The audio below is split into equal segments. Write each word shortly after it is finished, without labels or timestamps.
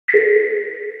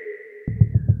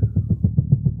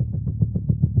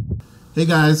Hey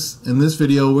guys, in this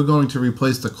video we're going to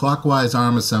replace the clockwise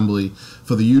arm assembly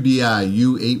for the UDI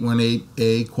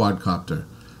U818A quadcopter.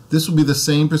 This will be the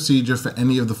same procedure for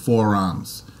any of the four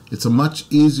arms. It's a much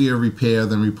easier repair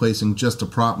than replacing just a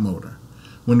prop motor.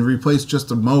 When you replace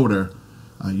just a motor,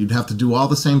 you'd have to do all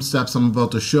the same steps I'm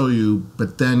about to show you,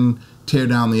 but then tear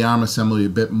down the arm assembly a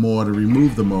bit more to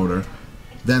remove the motor.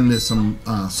 Then there's some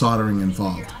soldering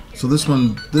involved. So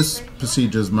this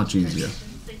procedure is much easier.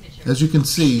 As you can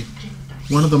see,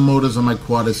 one of the motors on my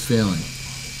quad is failing.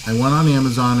 I went on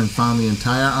Amazon and found the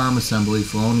entire arm assembly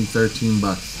for only 13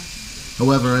 bucks.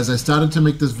 However, as I started to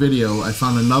make this video, I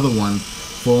found another one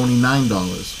for only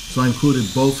 $9, so I included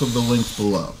both of the links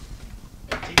below.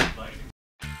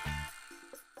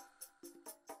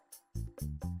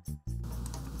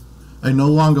 I no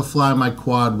longer fly my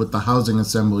quad with the housing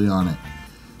assembly on it,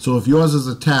 so if yours is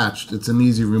attached, it's an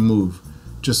easy remove.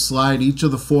 Just slide each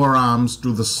of the four arms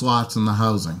through the slots in the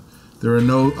housing. There are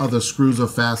no other screws or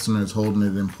fasteners holding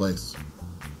it in place.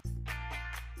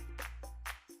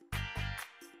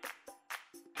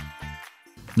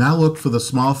 Now look for the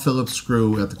small Phillips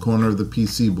screw at the corner of the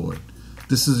PC board.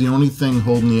 This is the only thing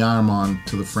holding the arm on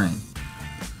to the frame.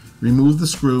 Remove the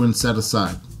screw and set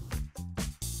aside.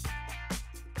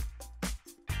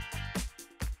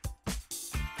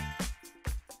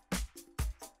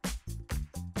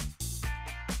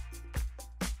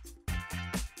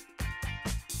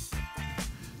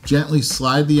 Gently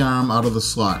slide the arm out of the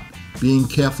slot, being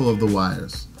careful of the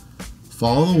wires.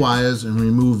 Follow the wires and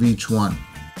remove each one.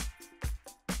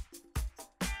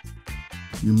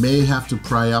 You may have to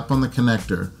pry up on the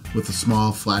connector with a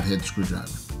small flathead screwdriver.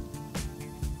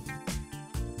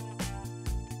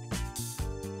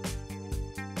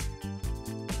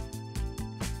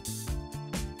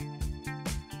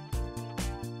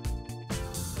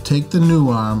 Take the new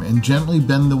arm and gently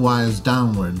bend the wires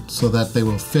downward so that they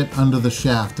will fit under the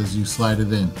shaft as you slide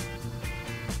it in.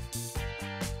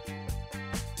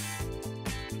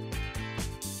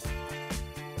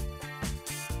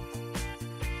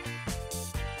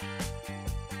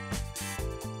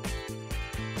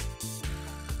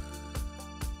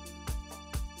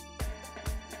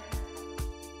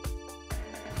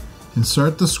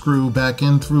 Insert the screw back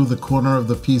in through the corner of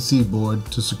the PC board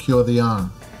to secure the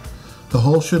arm. The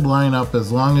hole should line up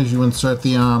as long as you insert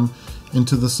the arm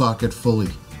into the socket fully.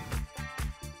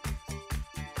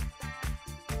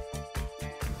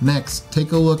 Next,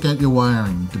 take a look at your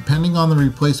wiring. Depending on the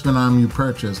replacement arm you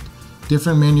purchased,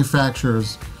 different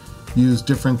manufacturers use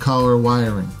different color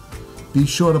wiring. Be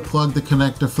sure to plug the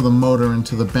connector for the motor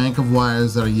into the bank of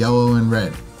wires that are yellow and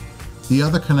red. The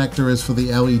other connector is for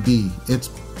the LED.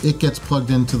 It gets plugged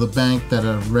into the bank that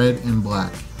are red and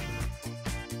black.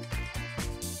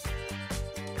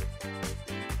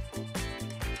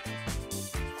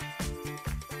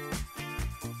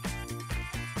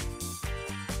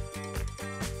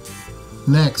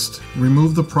 Next,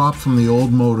 remove the prop from the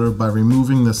old motor by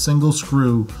removing the single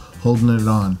screw holding it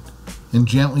on, and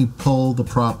gently pull the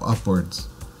prop upwards.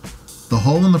 The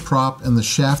hole in the prop and the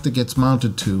shaft it gets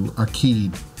mounted to are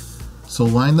keyed, so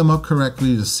line them up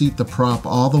correctly to seat the prop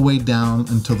all the way down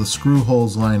until the screw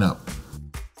holes line up.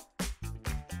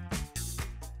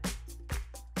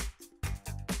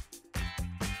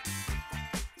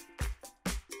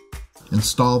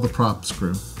 Install the prop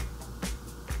screw.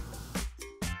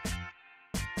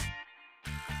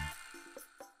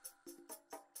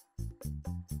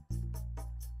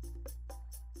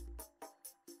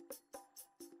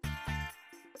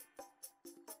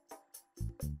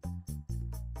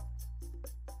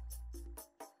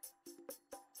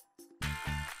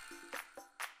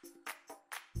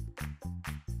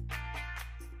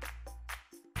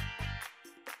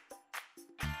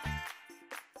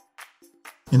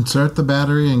 Insert the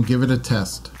battery and give it a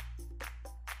test.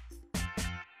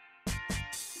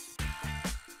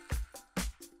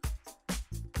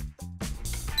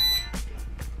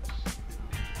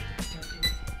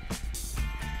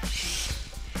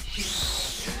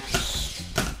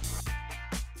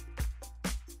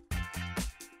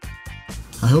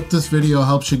 I hope this video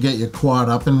helps you get your quad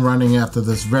up and running after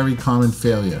this very common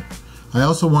failure. I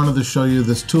also wanted to show you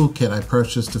this toolkit I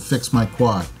purchased to fix my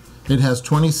quad. It has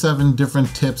 27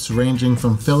 different tips ranging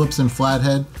from Phillips and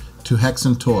flathead to hex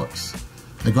and Torx.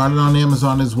 I got it on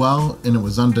Amazon as well, and it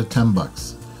was under 10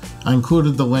 bucks. I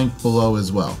included the link below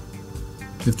as well.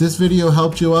 If this video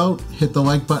helped you out, hit the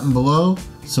like button below,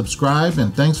 subscribe,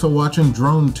 and thanks for watching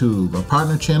DroneTube, a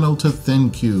partner channel to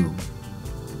ThinCube.